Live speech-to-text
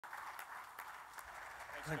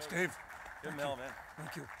Thanks, Dave. Good mail, man.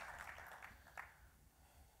 Thank you.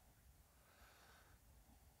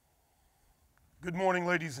 Good morning,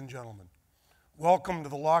 ladies and gentlemen. Welcome to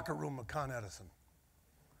the locker room of ConEd.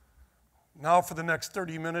 Now for the next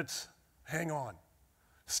 30 minutes, hang on.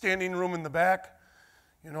 Standing room in the back.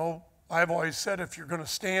 You know, I've always said if you're going to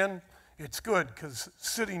stand, it's good, because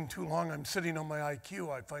sitting too long, I'm sitting on my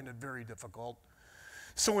IQ, I find it very difficult.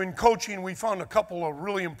 So in coaching, we found a couple of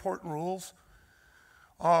really important rules.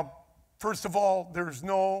 First of all, there's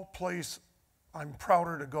no place I'm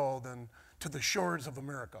prouder to go than to the shores of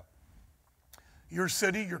America. Your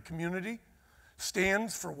city, your community,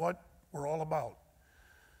 stands for what we're all about.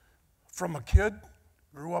 From a kid,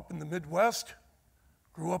 grew up in the Midwest,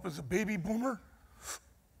 grew up as a baby boomer.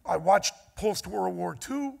 I watched post-World War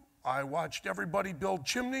II. I watched everybody build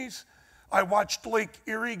chimneys. I watched Lake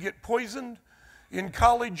Erie get poisoned. In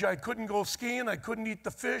college, I couldn't go skiing. I couldn't eat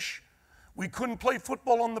the fish. We couldn't play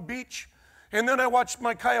football on the beach. And then I watched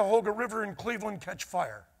my Cuyahoga River in Cleveland catch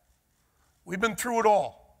fire. We've been through it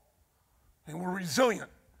all. And we're resilient.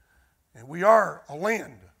 And we are a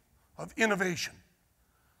land of innovation.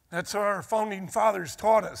 That's what our founding fathers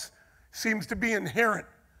taught us. Seems to be inherent.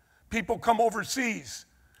 People come overseas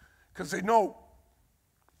because they know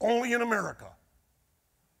only in America.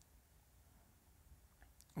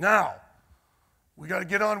 Now, we got to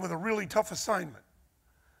get on with a really tough assignment.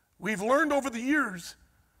 We've learned over the years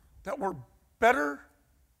that we're better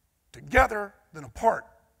together than apart.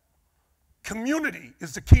 Community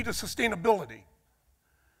is the key to sustainability.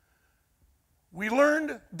 We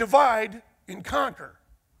learned divide and conquer.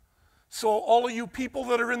 So all of you people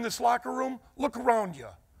that are in this locker room, look around you.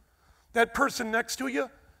 That person next to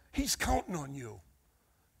you, he's counting on you.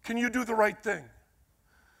 Can you do the right thing?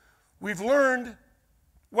 We've learned,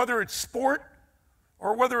 whether it's sport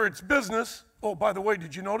or whether it's business. Oh, by the way,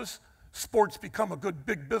 did you notice? Sports become a good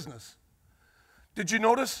big business. Did you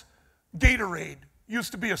notice? Gatorade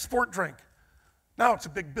used to be a sport drink. Now it's a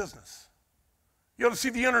big business. You ought to see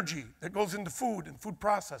the energy that goes into food and food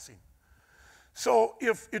processing. So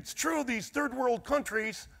if it's true these third world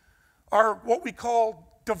countries are what we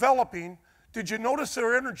call developing, did you notice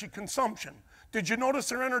their energy consumption? Did you notice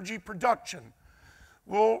their energy production?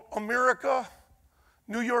 Well, America,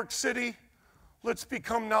 New York City, let's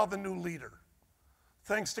become now the new leader.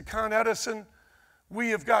 Thanks to Con Edison, we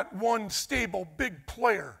have got one stable, big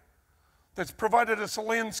player that's provided us a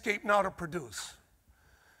landscape now to produce.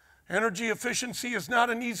 Energy efficiency is not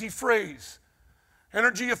an easy phrase.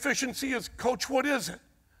 Energy efficiency is, Coach, what is it?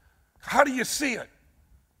 How do you see it?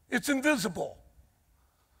 It's invisible.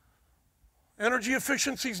 Energy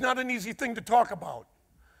efficiency is not an easy thing to talk about.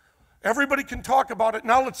 Everybody can talk about it.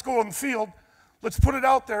 Now let's go on the field. Let's put it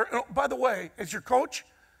out there. Oh, by the way, as your coach,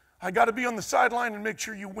 I got to be on the sideline and make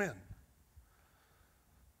sure you win.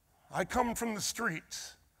 I come from the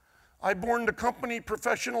streets. I born the company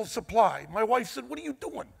Professional Supply. My wife said, what are you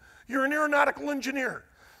doing? You're an aeronautical engineer.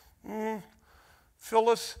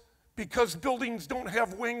 Phyllis, because buildings don't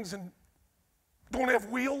have wings and don't have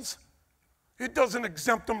wheels, it doesn't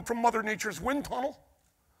exempt them from Mother Nature's wind tunnel.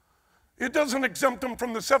 It doesn't exempt them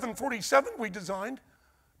from the 747 we designed.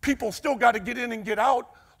 People still got to get in and get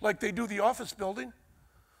out like they do the office building.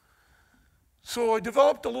 So I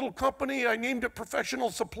developed a little company. I named it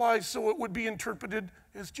Professional Supplies so it would be interpreted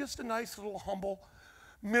as just a nice little humble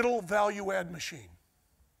middle value add machine.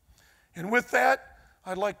 And with that,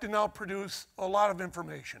 I'd like to now produce a lot of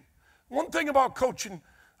information. One thing about coaching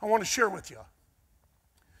I want to share with you.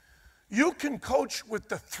 You can coach with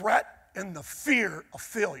the threat and the fear of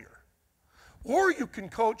failure. Or you can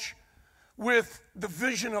coach with the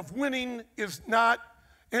vision of winning is not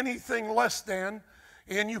anything less than,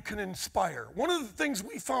 and you can inspire. One of the things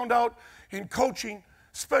we found out in coaching,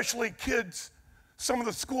 especially kids, some of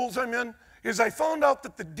the schools I'm in, is I found out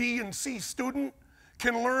that the D and C student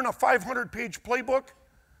can learn a 500-page playbook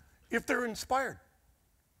if they're inspired.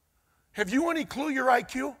 Have you any clue your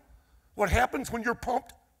IQ? What happens when you're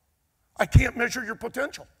pumped? I can't measure your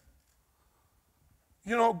potential.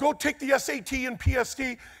 You know, go take the SAT and PST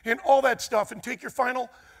and all that stuff and take your final,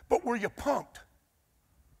 but were you pumped?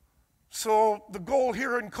 So the goal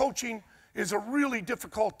here in coaching is a really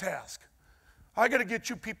difficult task. I got to get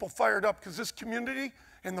you people fired up because this community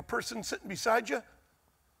and the person sitting beside you,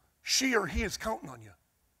 she or he is counting on you.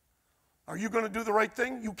 Are you going to do the right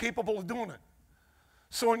thing? You capable of doing it?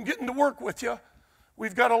 So in getting to work with you,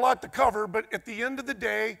 we've got a lot to cover, but at the end of the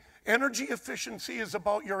day, energy efficiency is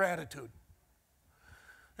about your attitude.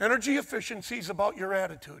 Energy efficiency is about your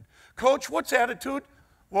attitude. Coach, what's attitude?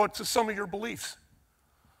 Well, it's the sum of your beliefs.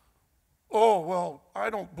 Oh, well, I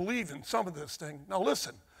don't believe in some of this thing. Now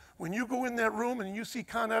listen, when you go in that room and you see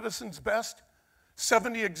Con Edison's best,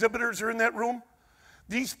 70 exhibitors are in that room,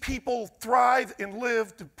 these people thrive and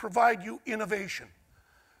live to provide you innovation.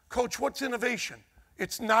 Coach, what's innovation?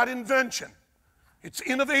 It's not invention. It's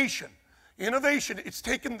innovation. Innovation, it's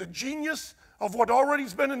taking the genius of what already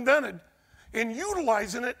has been invented and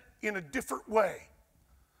utilizing it in a different way.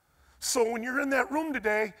 So when you're in that room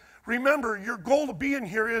today, remember your goal to be in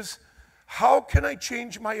here is, how can I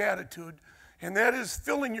change my attitude? And that is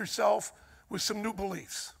filling yourself with some new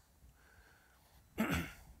beliefs.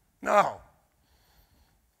 Now,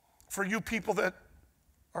 for you people that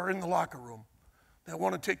are in the locker room, that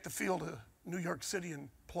want to take the field to New York City and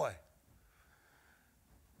play,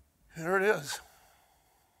 there it is.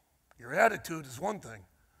 Your attitude is one thing.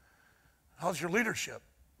 How's your leadership?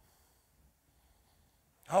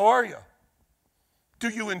 How are you? Do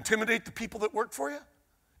you intimidate the people that work for you?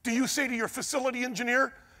 Do you say to your facility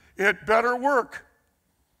engineer, it better work?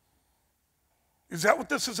 Is that what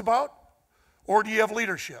this is about? Or do you have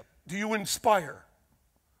leadership? Do you inspire?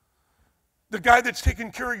 The guy that's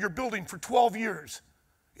taken care of your building for 12 years,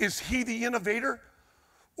 is he the innovator?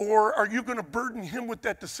 Or are you going to burden him with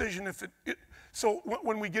that decision if so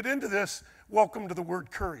when we get into this, welcome to the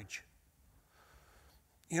word courage.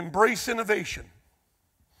 Embrace innovation.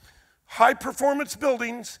 High performance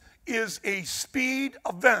buildings is a speed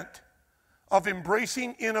event of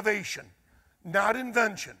embracing innovation, not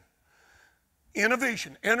invention.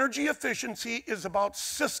 Innovation, energy efficiency is about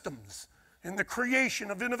systems and the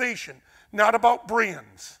creation of innovation, not about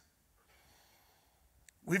brands.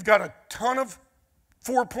 We've got a ton of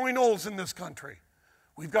 4.0s in this country.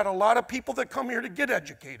 We've got a lot of people that come here to get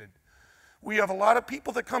educated. We have a lot of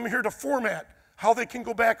people that come here to format how they can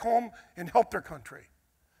go back home and help their country.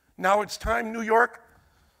 Now it's time, New York,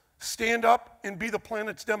 stand up and be the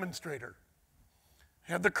planet's demonstrator.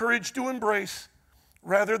 Have the courage to embrace,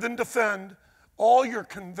 rather than defend, all your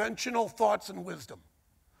conventional thoughts and wisdom.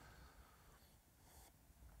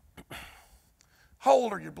 How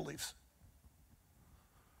old are your beliefs?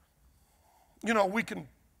 You know, we can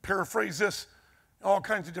paraphrase this in all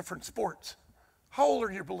kinds of different sports. How old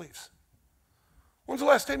are your beliefs? When's the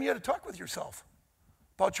last time you had to talk with yourself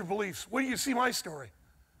about your beliefs? Where do you see my story?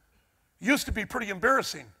 Used to be pretty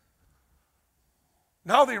embarrassing.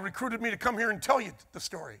 Now they recruited me to come here and tell you the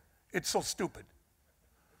story. It's so stupid.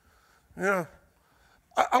 Yeah.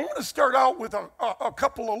 I want to start out with a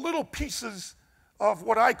couple of little pieces of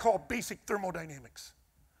what I call basic thermodynamics.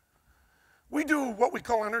 We do what we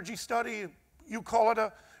call energy study. You call it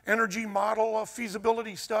an energy model, a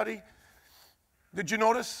feasibility study. Did you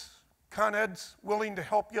notice ConEd's willing to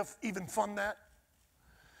help you even fund that?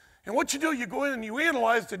 And what you do, you go in and you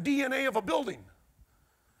analyze the DNA of a building.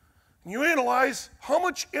 And you analyze how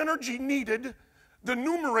much energy needed, the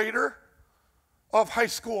numerator of high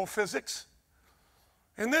school physics.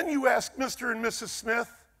 And then you ask Mr. and Mrs.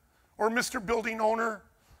 Smith, or Mr. Building Owner,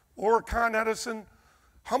 or Con Edison,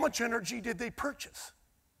 how much energy did they purchase?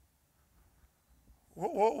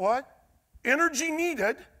 What? Energy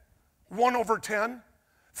needed, 1/10.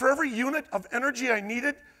 For every unit of energy I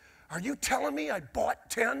needed, are you telling me I bought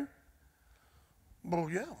 10? Well,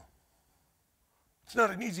 yeah. It's not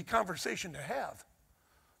an easy conversation to have.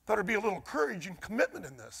 Better be a little courage and commitment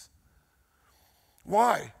in this.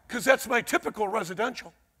 Why? Because that's my typical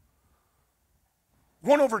residential.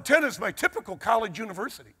 1/10 is my typical college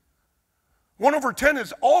university. 1/10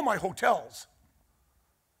 is all my hotels.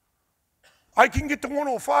 I can get to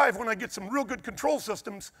 105 when I get some real good control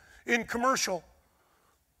systems in commercial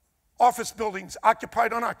office buildings,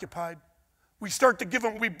 occupied, unoccupied. We start to give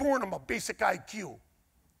them, we born them a basic IQ.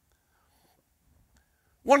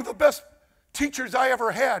 One of the best teachers I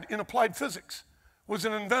ever had in applied physics was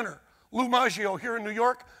an inventor. Lou Maggio here in New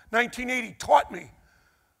York, 1980, taught me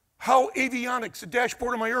how avionics, the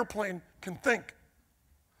dashboard of my airplane, can think.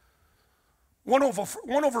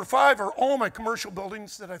 1/5 are all my commercial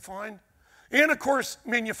buildings that I find. And of course,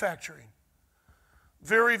 manufacturing.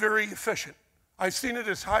 Very, very efficient. I've seen it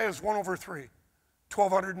as high as 1/3,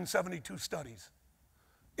 1,272 studies,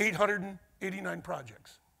 889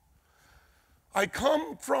 projects. I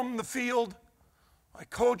come from the field, I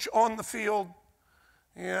coach on the field,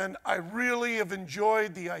 and I really have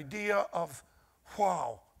enjoyed the idea of,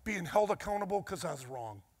 wow, being held accountable because I was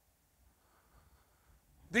wrong.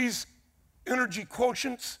 These energy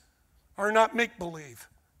quotients are not make-believe.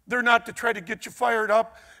 They're not to try to get you fired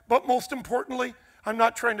up, but most importantly, I'm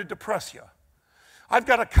not trying to depress you. I've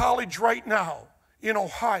got a college right now in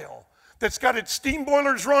Ohio that's got its steam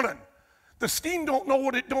boilers running. The steam don't know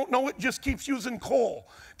what it don't know, it just keeps using coal.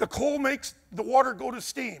 The coal makes the water go to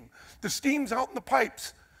steam. The steam's out in the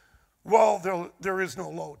pipes. Well, there is no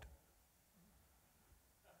load.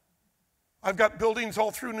 I've got buildings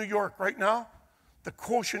all through New York right now. The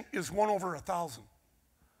quotient is 1/1,000.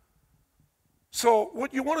 So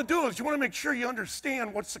what you want to do is you want to make sure you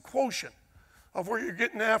understand what's the quotient of where you're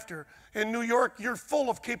getting after. In New York, you're full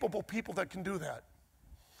of capable people that can do that.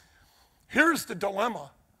 Here's the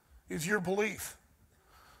dilemma, is your belief.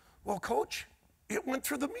 Well, coach, it went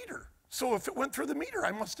through the meter. So if it went through the meter,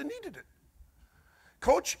 I must have needed it.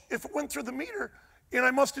 Coach, if it went through the meter and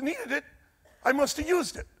I must have needed it, I must have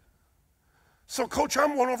used it. So coach,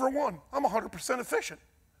 I'm 1/1. I'm 100% efficient,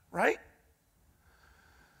 right?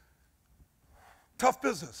 Tough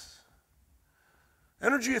business.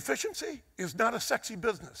 Energy efficiency is not a sexy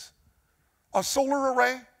business. A solar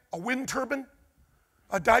array, a wind turbine,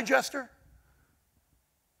 a digester,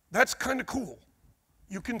 that's kind of cool.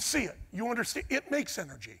 You can see it. You understand. It makes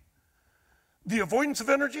energy. The avoidance of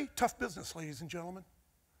energy, tough business, ladies and gentlemen.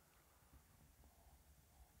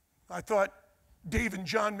 I thought Dave and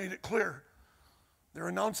John made it clear. Their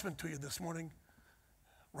announcement to you this morning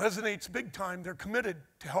resonates big time. They're committed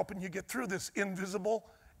to helping you get through this invisible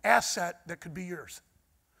asset that could be yours.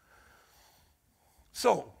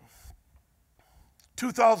 So,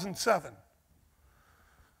 2007,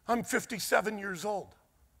 I'm 57 years old.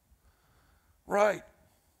 Right.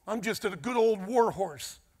 I'm just a good old war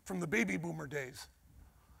horse from the baby boomer days.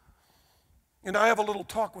 And I have a little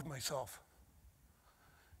talk with myself.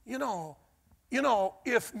 You know,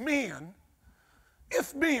 if man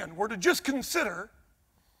were to just consider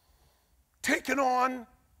taking on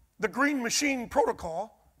the green machine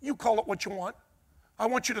protocol, you call it what you want. I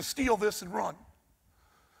want you to steal this and run.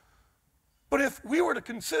 But if we were to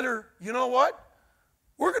consider, you know what?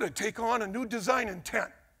 We're going to take on a new design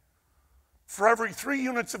intent. For every 3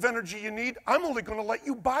 units of energy you need, I'm only going to let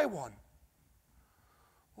you buy one.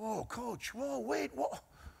 Whoa, coach, whoa, wait, what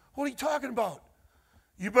are you talking about?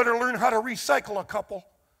 You better learn how to recycle a couple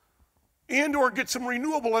and or get some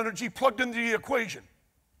renewable energy plugged into the equation.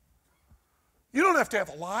 You don't have to have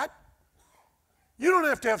a lot. You don't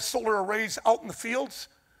have to have solar arrays out in the fields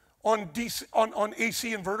on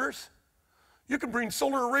AC inverters. You can bring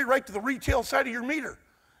solar array right to the retail side of your meter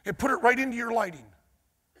and put it right into your lighting.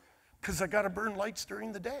 Because I got to burn lights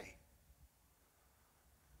during the day.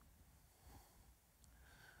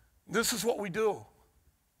 This is what we do.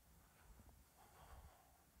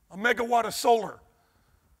 A megawatt of solar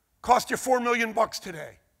cost you $4 million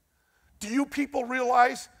today. Do you people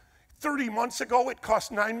realize 30 months ago it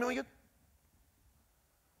cost $9 million?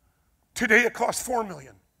 Today it costs $4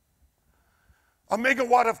 million. A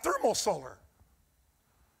megawatt of thermal solar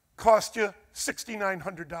cost you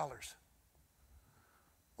 $6,900.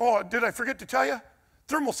 Oh, did I forget to tell you?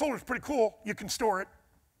 Thermal solar is pretty cool. You can store it.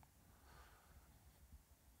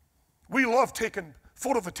 We love taking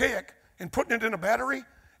photovoltaic and putting it in a battery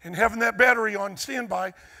and having that battery on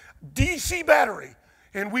standby, DC battery,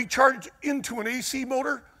 and we charge into an AC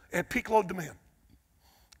motor at peak load demand.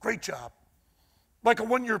 Great job. Like a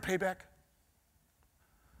 1-year payback.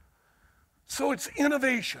 So it's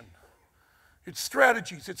innovation. It's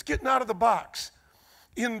strategies. It's getting out of the box.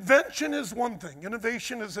 Invention is one thing.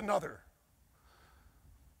 Innovation is another.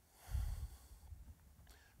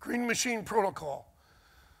 Green machine protocol.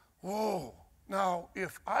 Whoa. Now,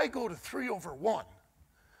 if I go to 3/1,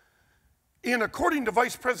 and according to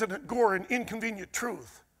Vice President Gore in Inconvenient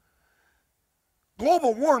Truth,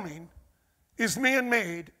 global warming is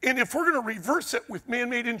man-made, and if we're going to reverse it with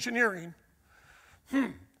man-made engineering,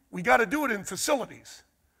 we got to do it in facilities.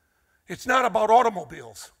 It's not about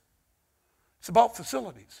automobiles. It's about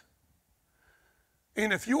facilities.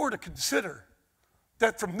 And if you were to consider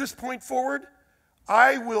that from this point forward,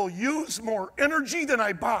 I will use more energy than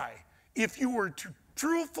I buy, if you were to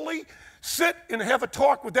truthfully sit and have a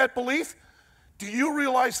talk with that belief, do you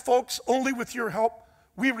realize, folks, only with your help,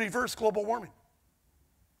 we reverse global warming?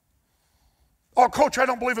 Oh, coach, I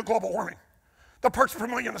don't believe in global warming. The parts per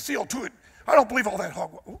million of CO2, I don't believe all that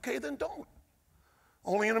hog. Okay, then don't.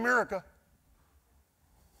 Only in America.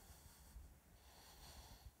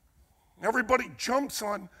 Everybody jumps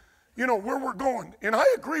on, where we're going. And I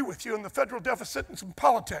agree with you in the federal deficit and some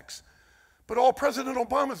politics. But all President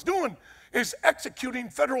Obama's doing is executing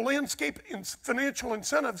federal landscape and financial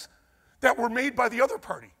incentives that were made by the other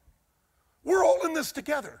party. We're all in this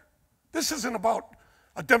together. This isn't about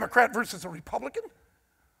a Democrat versus a Republican.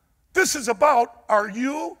 This is about, are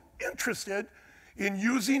you interested in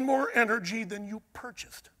using more energy than you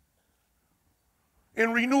purchased?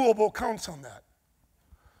 And renewable counts on that.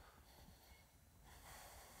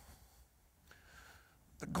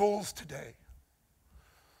 The goals today.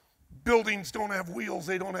 Buildings don't have wheels,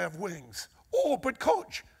 they don't have wings. Oh, but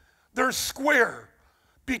coach, they're square.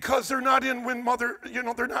 because they're not in when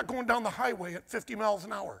they're not going down the highway at 50 miles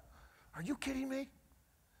an hour. Are you kidding me?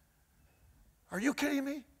 Are you kidding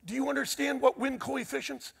me? Do you understand what wind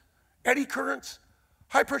coefficients, eddy currents,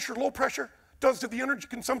 high pressure, low pressure does to the energy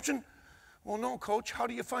consumption? Well, no, Coach, how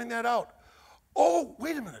do you find that out? Oh,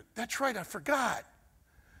 wait a minute, that's right, I forgot.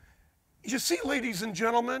 You see, ladies and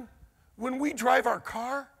gentlemen, when we drive our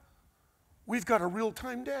car, we've got a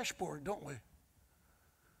real-time dashboard, don't we?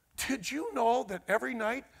 Did you know that every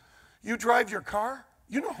night you drive your car,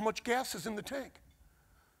 you know how much gas is in the tank?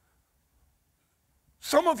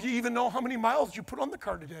 Some of you even know how many miles you put on the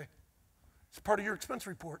car today. It's part of your expense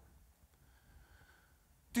report.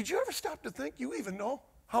 Did you ever stop to think you even know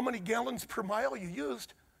how many gallons per mile you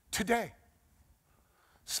used today?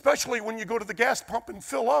 Especially when you go to the gas pump and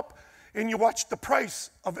fill up and you watch the price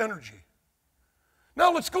of energy.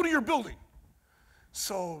 Now let's go to your building.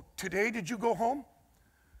 So today, did you go home?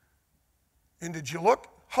 And did you look?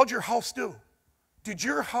 How'd your house do? Did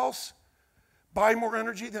your house buy more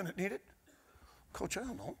energy than it needed? Coach, I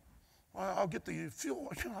don't know. I'll get the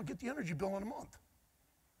fuel, I'll get the energy bill in a month.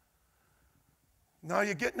 Now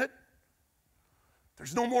you getting it?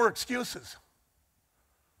 There's no more excuses.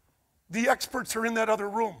 The experts are in that other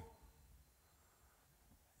room.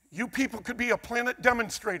 You people could be a planet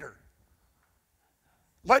demonstrator.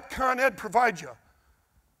 Let ConEd provide you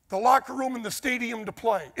the locker room and the stadium to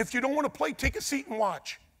play. If you don't want to play, take a seat and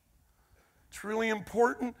watch. It's really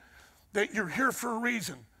important that you're here for a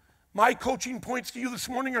reason. My coaching points to you this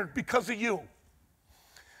morning are because of you.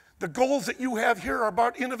 The goals that you have here are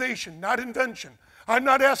about innovation, not invention. I'm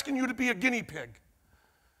not asking you to be a guinea pig.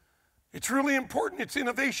 It's really important it's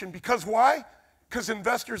innovation because why? Because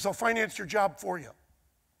investors will finance your job for you.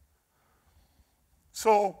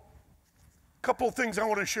 So, a couple of things I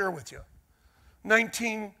want to share with you.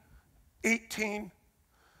 1918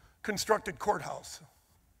 constructed courthouse.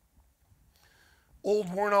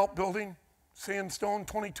 Old worn out building, sandstone,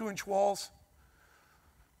 22-inch walls.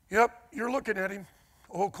 Yep, you're looking at him.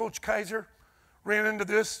 Old Coach Kiser ran into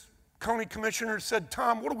this. County commissioner said,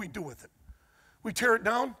 Tom, what do we do with it? We tear it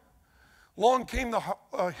down? Along came the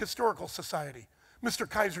Historical Society. Mr.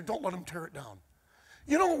 Kiser, don't let them tear it down.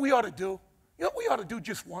 You know what we ought to do? You know what we ought to do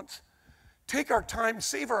just once? Take our time,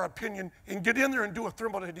 save our opinion, and get in there and do a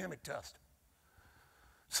thermodynamic test.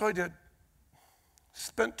 So I did.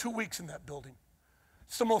 Spent 2 weeks in that building.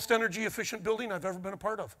 It's the most energy efficient building I've ever been a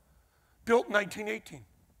part of. Built in 1918.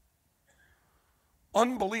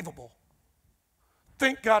 Unbelievable.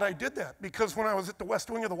 Thank God I did that, because when I was at the West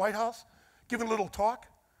Wing of the White House, giving a little talk,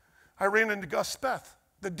 I ran into Gus Speth,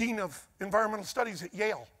 the Dean of Environmental Studies at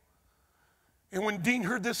Yale. And when Dean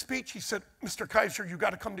heard this speech, he said, Mr. Kiser, you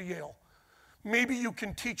got to come to Yale. Maybe you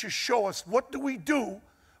can teach us, show us, what do we do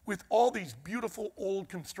with all these beautiful old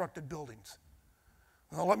constructed buildings?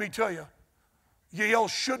 Well, let me tell you, Yale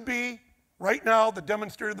should be, right now, the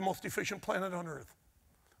demonstrator of the most efficient planet on earth.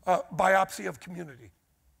 Biopsy of community.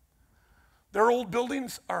 Their old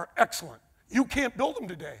buildings are excellent. You can't build them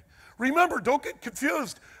today. Remember, don't get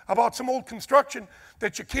confused about some old construction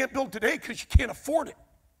that you can't build today because you can't afford it.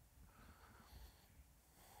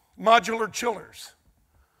 Modular chillers.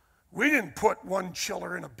 We didn't put one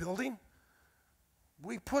chiller in a building.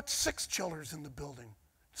 We put 6 chillers in the building.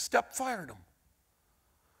 Step fired them.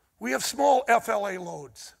 We have small FLA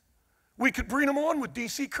loads. We could bring them on with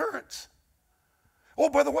DC currents. Oh,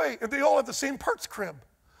 by the way, they all have the same parts crib.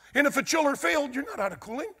 And if a chiller failed, you're not out of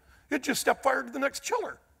cooling. It just step fired to the next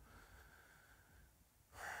chiller.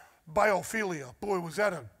 Biophilia. Boy, was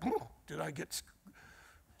that did I get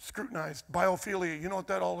scrutinized. Biophilia, you know what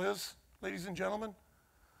that all is, ladies and gentlemen?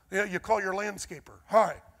 Yeah, you call your landscaper.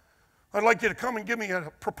 Hi, I'd like you to come and give me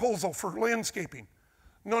a proposal for landscaping.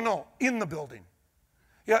 No, in the building.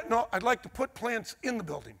 Yeah, no, I'd like to put plants in the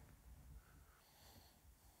building.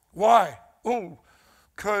 Why? Oh,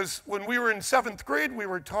 because when we were in 7th grade, we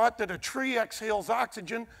were taught that a tree exhales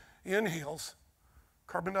oxygen, inhales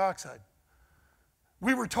carbon dioxide.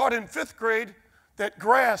 We were taught in 5th grade that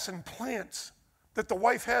grass and plants that the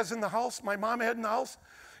wife has in the house, my mom had in the house,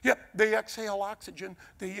 yep, they exhale oxygen,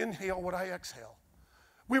 they inhale what I exhale.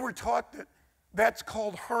 We were taught that that's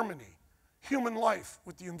called harmony, human life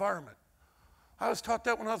with the environment. I was taught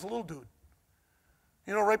that when I was a little dude.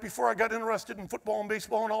 You know, right before I got interested in football and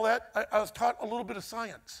baseball and all that, I was taught a little bit of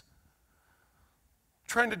science,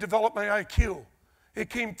 trying to develop my IQ. It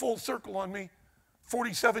came full circle on me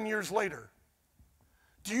 47 years later.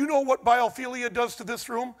 Do you know what biophilia does to this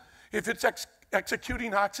room if it's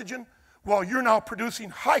executing oxygen while you're now producing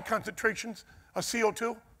high concentrations of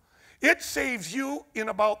CO2? It saves you in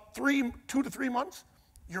about 2 to 3 months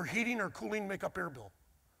your heating or cooling makeup air bill.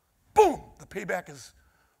 Boom, the payback is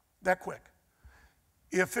that quick.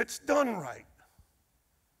 If it's done right,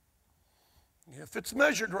 if it's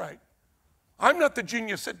measured right. I'm not the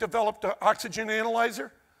genius that developed an oxygen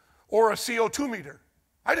analyzer or a CO2 meter.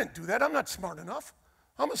 I didn't do that. I'm not smart enough.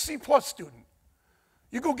 I'm a C+ student.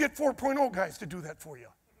 You go get 4.0 guys to do that for you.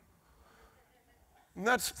 And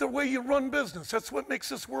that's the way you run business. That's what makes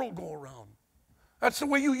this world go around. That's the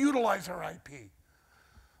way you utilize our IP.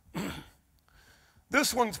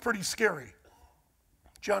 This one's pretty scary.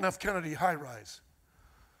 John F. Kennedy high rise.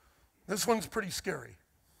 This one's pretty scary.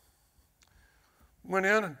 Went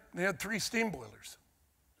in and they had 3 steam boilers.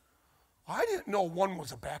 I didn't know one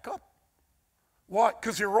was a backup. Why?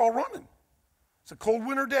 Because they were all running. It's a cold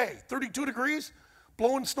winter day, 32 degrees,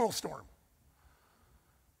 blowing snowstorm.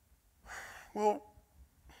 Well,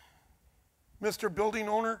 Mr. Building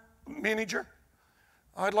owner, manager,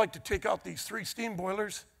 I'd like to take out these 3 steam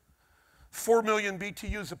boilers, 4 million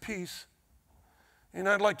BTUs apiece, and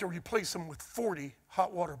I'd like to replace them with 40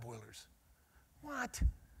 hot water boilers. What?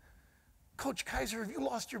 Coach Kiser, have you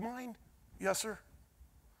lost your mind? Yes, sir.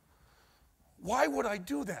 Why would I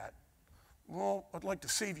do that? Well, I'd like to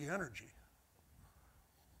save you energy.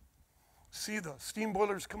 See the steam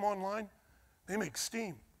boilers come online? They make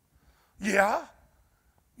steam. Yeah,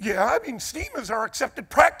 I mean, steam is our accepted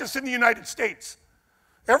practice in the United States.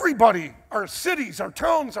 Everybody, our cities, our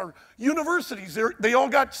towns, our universities, they all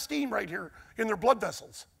got steam right here in their blood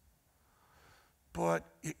vessels. But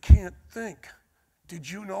it can't think. Did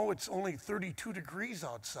you know it's only 32 degrees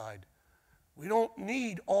outside? We don't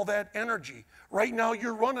need all that energy. Right now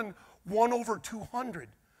you're running 1/200.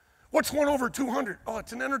 What's 1/200? Oh,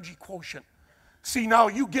 it's an energy quotient. See, now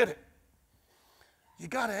you get it. You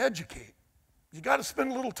got to educate. You got to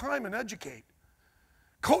spend a little time and educate.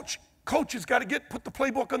 Coach has got to put the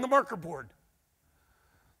playbook on the marker board.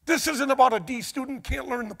 This isn't about a D student can't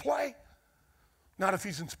learn the play. Not if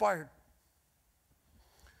he's inspired.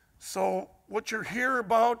 So what you're here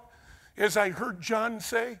about, as I heard John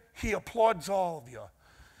say, he applauds all of you.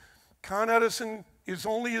 Con Edison is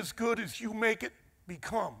only as good as you make it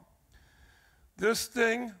become. This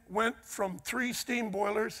thing went from 3 steam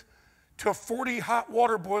boilers to 40 hot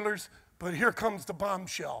water boilers, but here comes the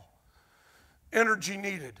bombshell. Energy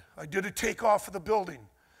needed. I did a takeoff of the building.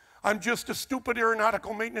 I'm just a stupid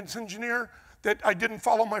aeronautical maintenance engineer that I didn't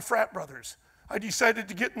follow my frat brothers. I decided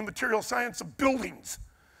to get in the material science of buildings.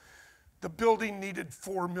 The building needed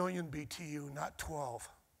 4 million BTU, not 12.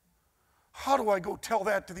 How do I go tell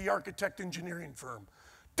that to the architect engineering firm?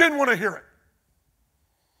 Didn't want to hear it.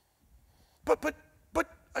 But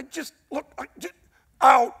I just, look,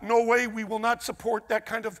 out, no way, we will not support that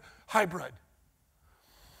kind of hybrid.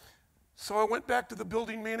 So I went back to the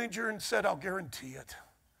building manager and said, I'll guarantee it.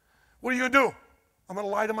 What are you gonna do? I'm gonna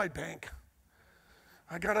lie to my bank.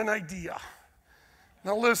 I got an idea.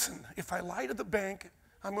 Now listen, if I lie to the bank,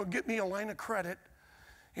 I'm gonna get me a line of credit,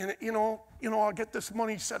 and you know, I'll get this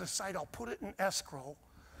money set aside, I'll put it in escrow,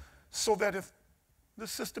 so that if the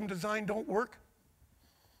system design don't work,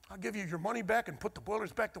 I'll give you your money back and put the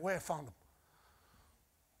boilers back the way I found them.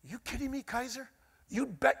 You kidding me, Kiser?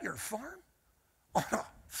 You'd bet your farm on a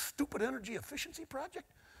stupid energy efficiency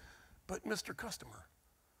project? But Mr. Customer,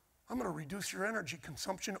 I'm gonna reduce your energy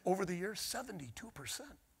consumption over the years 72%.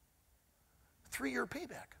 3-year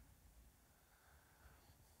payback.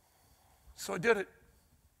 So I did it.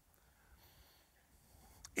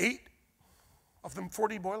 8 of them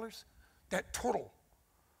 40 boilers, that total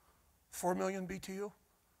 4 million BTU,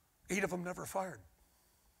 8 of them never fired.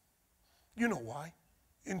 You know why?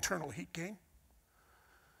 Internal heat gain.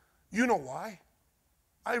 You know why?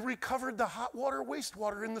 I recovered the hot water,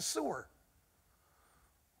 wastewater in the sewer.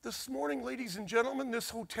 This morning, ladies and gentlemen, this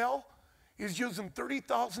hotel is using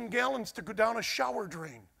 30,000 gallons to go down a shower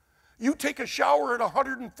drain. You take a shower at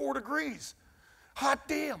 104 degrees. Hot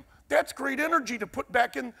damn, that's great energy to put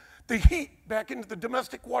back in the heat, back into the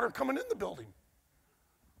domestic water coming in the building.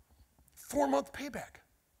 4-month payback.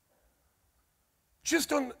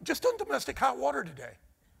 Just on domestic hot water today.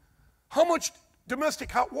 How much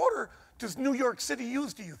domestic hot water does New York City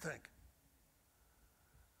use, do you think?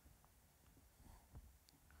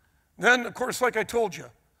 Then, of course, like I told you,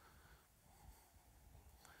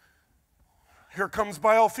 here comes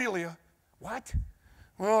biophilia. What?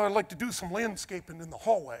 Well, I'd like to do some landscaping in the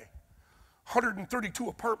hallway. 132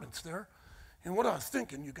 apartments there. And what I was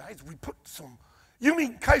thinking, you guys, we put some, you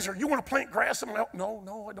mean, Kiser, you want to plant grass? No,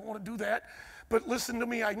 I don't want to do that. But listen to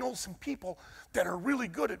me, I know some people that are really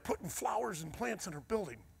good at putting flowers and plants in their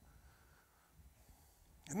building.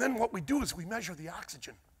 And then what we do is we measure the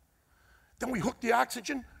oxygen. Then we hook the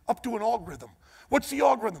oxygen up to an algorithm. What's the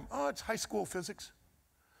algorithm? Oh, it's high school physics.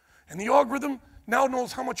 And the algorithm now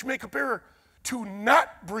knows how much makeup air to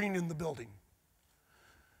not bring in the building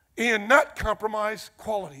and not compromise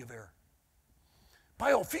quality of air.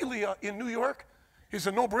 Biophilia in New York is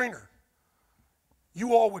a no-brainer.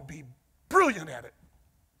 You all would be brilliant at it.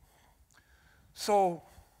 So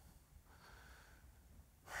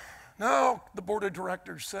now the board of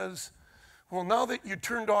directors says, well, now that you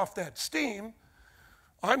turned off that steam,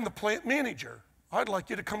 I'm the plant manager. I'd like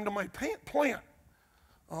you to come to my plant.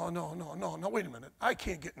 Oh, no, wait a minute. I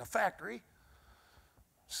can't get in a factory.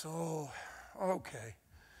 So, okay,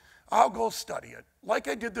 I'll go study it, like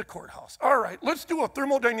I did the courthouse. All right, let's do a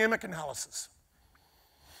thermodynamic analysis.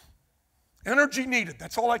 Energy needed,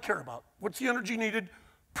 that's all I care about. What's the energy needed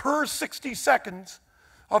per 60 seconds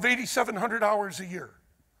of 8,700 hours a year?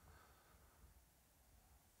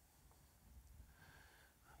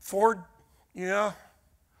 Ford, yeah.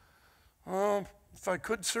 If I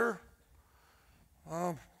could, sir.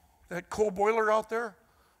 That coal boiler out there,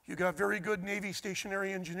 you got very good Navy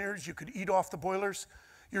stationary engineers. You could eat off the boilers.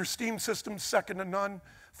 Your steam system's second to none.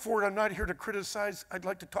 Ford, I'm not here to criticize. I'd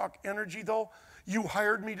like to talk energy, though. You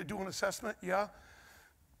hired me to do an assessment, yeah?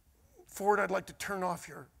 Ford, I'd like to turn off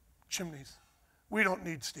your chimneys. We don't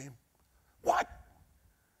need steam. What?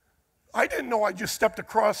 I didn't know I just stepped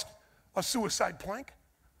across a suicide plank.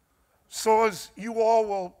 So as you all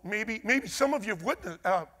will, maybe some of you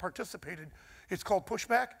have participated, it's called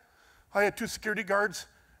pushback. I had 2 security guards,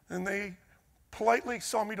 and they politely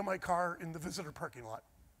saw me to my car in the visitor parking lot.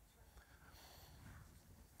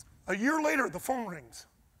 A year later, the phone rings.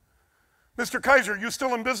 Mr. Kiser, you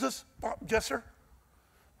still in business? Yes, sir.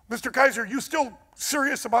 Mr. Kiser, you still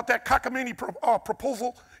serious about that cockamamie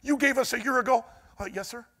proposal you gave us a year ago? Yes,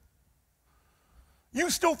 sir. You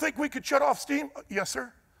still think we could shut off steam? Yes,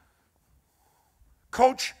 sir.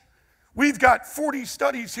 Coach, we've got 40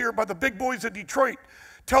 studies here by the big boys of Detroit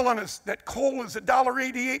telling us that coal is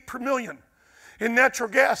 $1.88 per million, and natural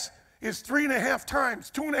gas is 3.5 times,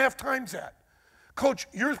 2.5 times that. Coach,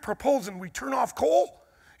 you're proposing we turn off coal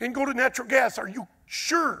and go to natural gas. Are you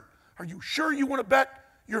sure? Are you sure you want to bet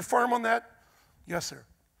your farm on that? Yes, sir.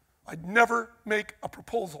 I'd never make a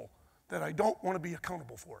proposal that I don't want to be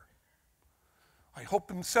accountable for. I hope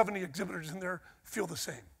them 70 exhibitors in there feel the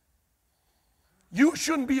same. You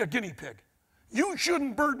shouldn't be a guinea pig. You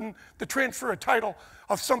shouldn't burden the transfer of title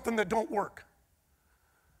of something that don't work.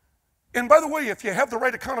 And by the way, if you have the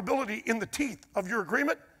right accountability in the teeth of your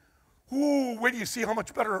agreement, ooh, wait till you see how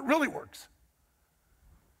much better it really works.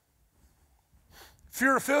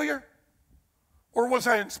 Fear of failure? Or was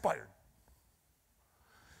I inspired?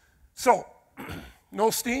 So, no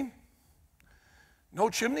steam, no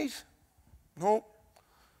chimneys, no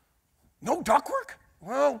ductwork?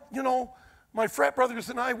 Well, you know, my frat brothers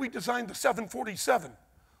and I, we designed the 747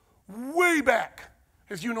 way back.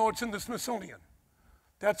 As you know, it's in the Smithsonian.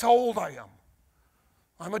 That's how old I am.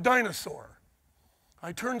 I'm a dinosaur.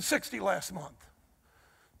 I turned 60 last month.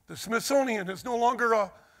 The Smithsonian is no longer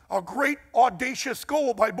a great audacious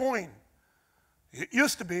goal by Boeing. It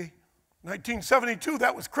used to be. 1972,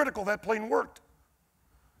 that was critical. That plane worked.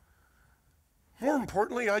 More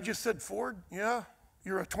importantly, I just said, Ford, yeah,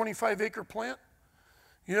 you're a 25-acre plant.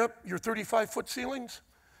 Yep, your 35-foot ceilings.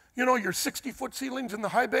 You know, your 60-foot ceilings in the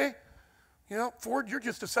high bay. Yeah, Ford, you're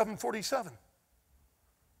just a 747.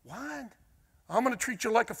 What? I'm going to treat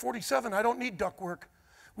you like a 47. I don't need ductwork.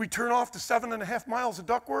 We turn off the 7.5 miles of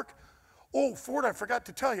ductwork. Oh, Ford, I forgot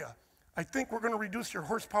to tell you. I think we're going to reduce your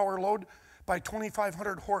horsepower load by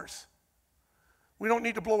 2,500 horse. We don't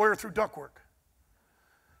need to blow air through ductwork.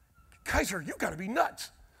 Kiser, you got to be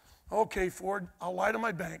nuts. Okay, Ford, I'll lie to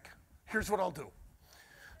my bank. Here's what I'll do.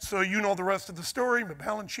 So you know the rest of the story. My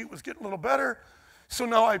balance sheet was getting a little better. So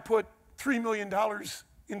now I put $3 million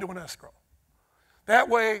into an escrow. That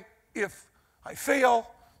way, if I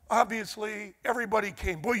fail, obviously everybody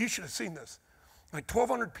came. Boy, you should have seen this. Like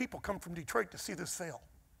 1,200 people come from Detroit to see this fail.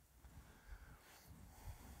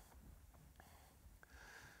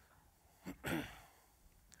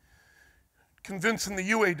 Convincing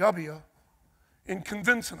the UAW and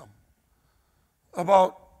convincing them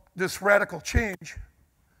about this radical change,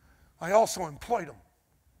 I also employed them.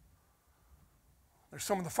 They're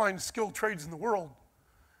some of the finest skilled trades in the world.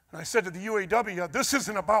 And I said to the UAW, this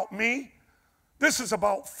isn't about me. This is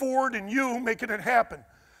about Ford and you making it happen.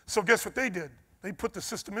 So guess what they did? They put the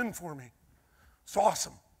system in for me. It's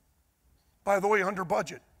awesome. By the way, under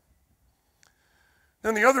budget.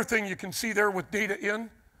 Then the other thing you can see there with data in,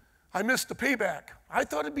 I missed the payback. I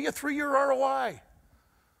thought it'd be a 3-year ROI.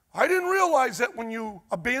 I didn't realize that when you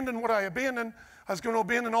abandon what I abandoned, I was going to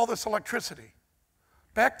abandon all this electricity.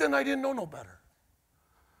 Back then, I didn't know no better.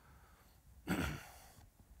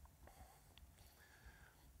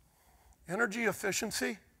 Energy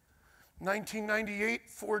efficiency. 1998,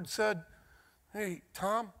 Ford said, hey,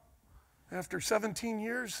 Tom, after 17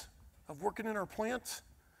 years of working in our plants,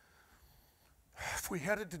 if we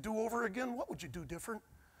had it to do over again, what would you do different?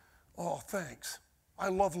 Oh, thanks. I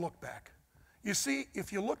love look back. You see,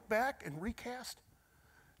 if you look back and recast,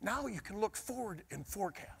 now you can look forward and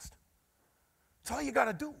forecast. That's all you got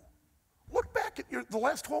to do. Look back at the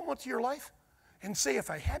last 12 months of your life and say, if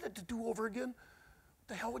I had it to do over again, what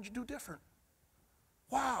the hell would you do different?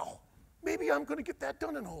 Wow, maybe I'm going to get that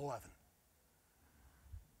done in 2011.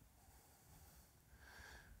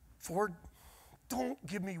 Ford, don't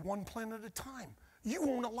give me one plan at a time. You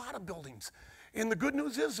own a lot of buildings. And the good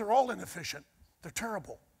news is they're all inefficient. They're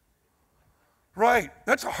terrible. Right,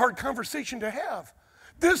 that's a hard conversation to have.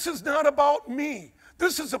 This is not about me.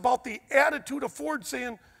 This is about the attitude of Ford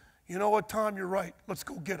saying, you know what, Tom, you're right. Let's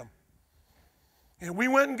go get them. And we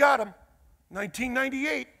went and got them.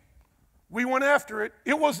 1998, we went after it.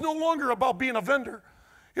 It was no longer about being a vendor.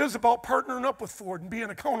 It was about partnering up with Ford and being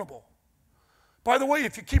accountable. By the way,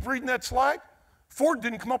 if you keep reading that slide, Ford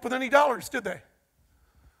didn't come up with any dollars, did they?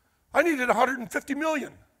 I needed $150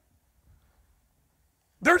 million.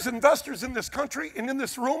 There's investors in this country and in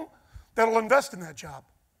this room that'll invest in that job.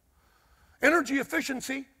 Energy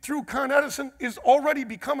efficiency through ConEd is already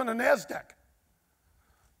becoming a NASDAQ.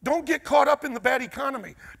 Don't get caught up in the bad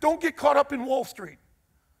economy. Don't get caught up in Wall Street.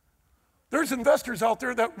 There's investors out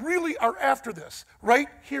there that really are after this, right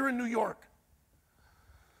here in New York.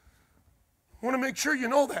 I want to make sure you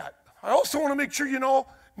know that. I also want to make sure you know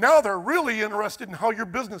now they're really interested in how your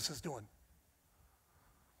business is doing.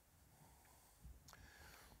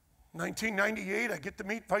 1998, I get to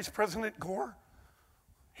meet Vice President Gore.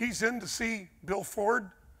 He's in to see Bill Ford.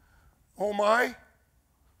 Oh my.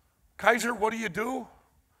 Kiser, what do you do?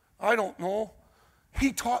 I don't know.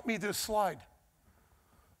 He taught me this slide.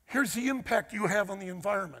 Here's the impact you have on the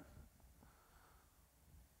environment.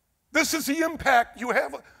 This is the impact you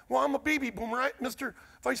have. Well, I'm a baby boomer, right, Mr.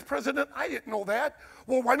 Vice President? I didn't know that.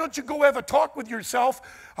 Well, why don't you go have a talk with yourself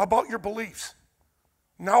about your beliefs?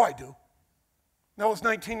 Now I do. That was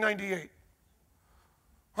 1998.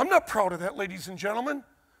 I'm not proud of that, ladies and gentlemen.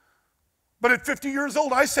 But at 50 years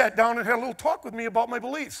old, I sat down and had a little talk with me about my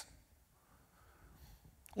beliefs.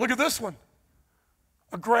 Look at this one.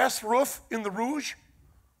 A grass roof in the Rouge?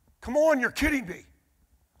 Come on, you're kidding me.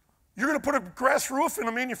 You're going to put a grass roof in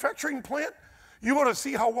a manufacturing plant? You ought to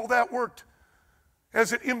see how well that worked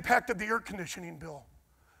as it impacted the air conditioning bill.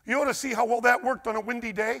 You ought to see how well that worked on a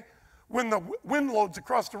windy day when the wind loads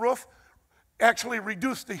across the roof actually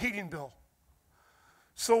reduced the heating bill.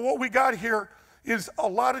 So what we got here is a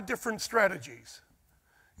lot of different strategies.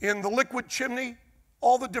 In the liquid chimney,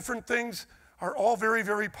 all the different things are all very,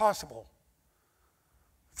 very possible.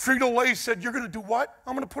 Frito-Lay said, you're going to do what?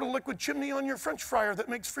 I'm going to put a liquid chimney on your French fryer that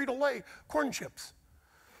makes Frito-Lay corn chips.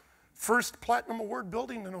 First platinum award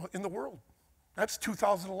building in the world. That's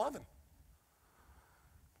 2011.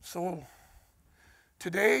 So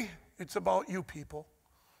today, it's about you people.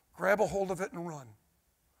 Grab a hold of it and run.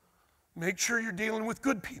 Make sure you're dealing with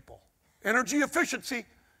good people. Energy efficiency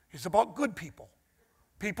is about good people.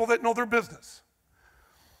 People that know their business.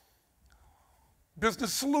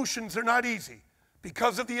 Business solutions are not easy.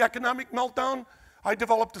 Because of the economic meltdown, I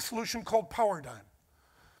developed a solution called Powerdime.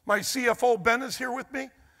 My CFO, Ben, is here with me,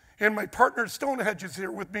 and my partner, Stonehenge, is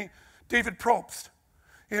here with me, David Probst.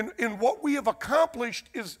 And what we have accomplished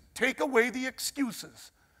is take away the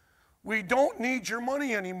excuses. We don't need your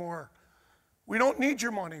money anymore. We don't need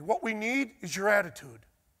your money. What we need is your attitude.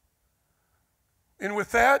 And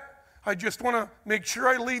with that, I just want to make sure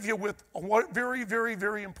I leave you with a very, very,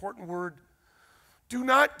 very important word. Do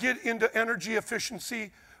not get into energy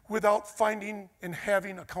efficiency without finding and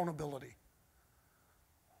having accountability.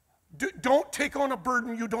 Don't take on a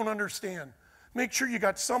burden you don't understand. Make sure you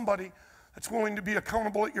got somebody that's willing to be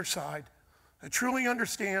accountable at your side, that truly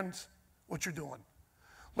understands what you're doing.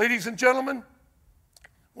 Ladies and gentlemen, I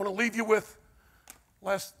want to leave you with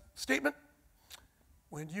last statement.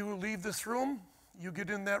 When you leave this room, you get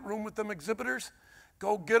in that room with them exhibitors,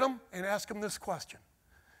 go get them and ask them this question.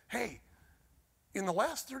 Hey, in the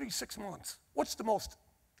last 36 months, what's the most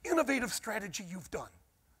innovative strategy you've done?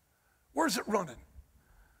 Where's it running?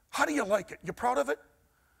 How do you like it? You proud of it?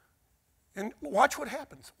 And watch what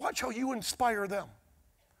happens. Watch how you inspire them.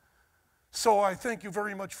 So I thank you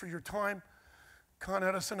very much for your time.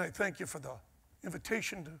 ConEd, I thank you for the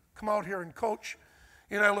invitation to come out here and coach.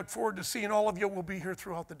 And I look forward to seeing all of you. We'll be here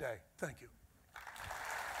throughout the day. Thank you.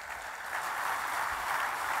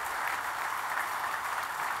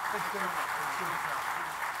 Thank you very much.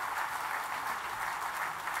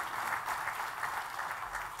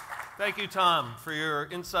 Thank you, Tom, for your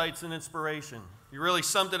insights and inspiration. You really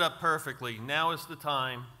summed it up perfectly. Now is the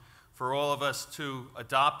time for all of us to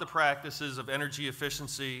adopt the practices of energy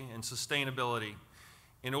efficiency and sustainability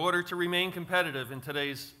in order to remain competitive in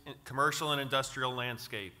today's commercial and industrial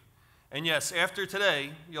landscape. And yes, after today,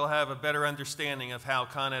 you'll have a better understanding of how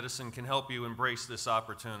Con Edison can help you embrace this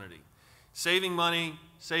opportunity. Saving money,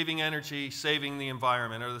 saving energy, saving the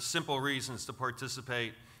environment are the simple reasons to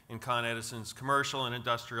participate in Con Edison's commercial and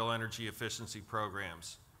industrial energy efficiency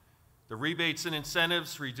programs. The rebates and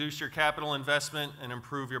incentives reduce your capital investment and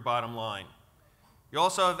improve your bottom line. You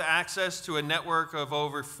also have access to a network of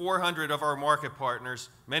over 400 of our market partners,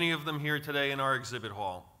 many of them here today in our exhibit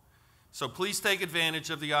hall. So please take advantage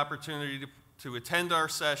of the opportunity to attend our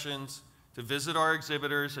sessions, to visit our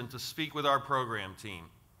exhibitors, and to speak with our program team.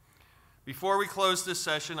 Before we close this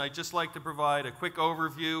session, I'd just like to provide a quick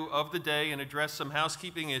overview of the day and address some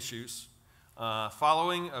housekeeping issues.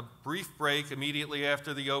 Following a brief break immediately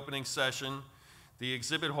after the opening session, the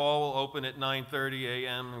exhibit hall will open at 9:30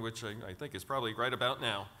 a.m., which I think is probably right about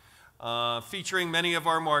now, featuring many of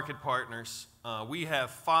our market partners. We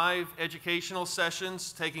have 5 educational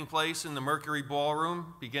sessions taking place in the Mercury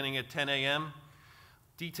Ballroom beginning at 10 a.m.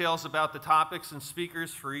 Details about the topics and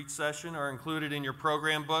speakers for each session are included in your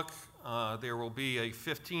program book. There will be a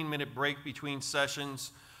 15-minute break between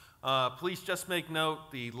sessions. Please just make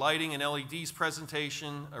note, the lighting and LEDs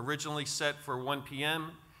presentation, originally set for 1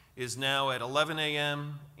 p.m., is now at 11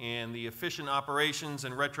 a.m., and the efficient operations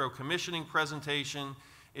and retro commissioning presentation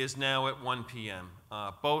is now at 1 p.m.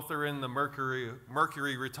 Both are in the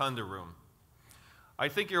Mercury Rotunda room. I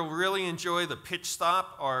think you'll really enjoy the Pitch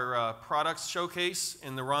Stop, our products showcase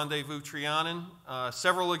in the Rendezvous Trianon.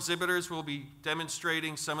 Several exhibitors will be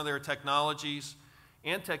demonstrating some of their technologies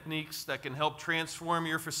and techniques that can help transform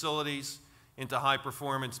your facilities into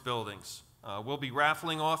high-performance buildings. We'll be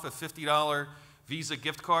raffling off a $50 Visa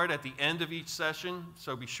gift card at the end of each session,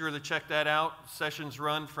 so be sure to check that out. Sessions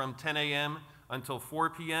run from 10 a.m. until 4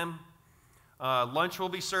 p.m. Lunch will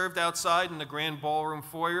be served outside in the Grand Ballroom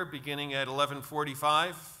foyer beginning at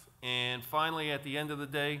 11:45. And finally, at the end of the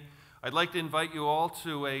day, I'd like to invite you all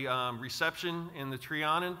to a reception in the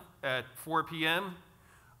Trianon at 4 p.m.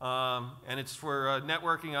 And it's for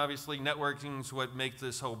networking. Obviously, networking is what makes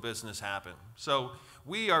this whole business happen. So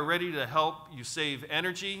we are ready to help you save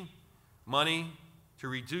energy, money, to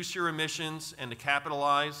reduce your emissions, and to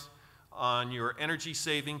capitalize on your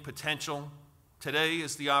energy-saving potential. Today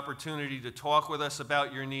is the opportunity to talk with us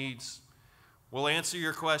about your needs. We'll answer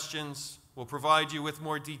your questions, we'll provide you with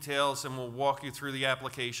more details, and we'll walk you through the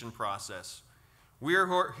application process.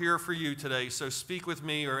 We're here for you today, so speak with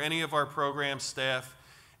me or any of our program staff,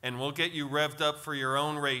 and we'll get you revved up for your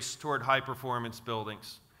own race toward high-performance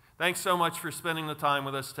buildings. Thanks so much for spending the time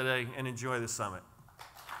with us today, and enjoy the summit.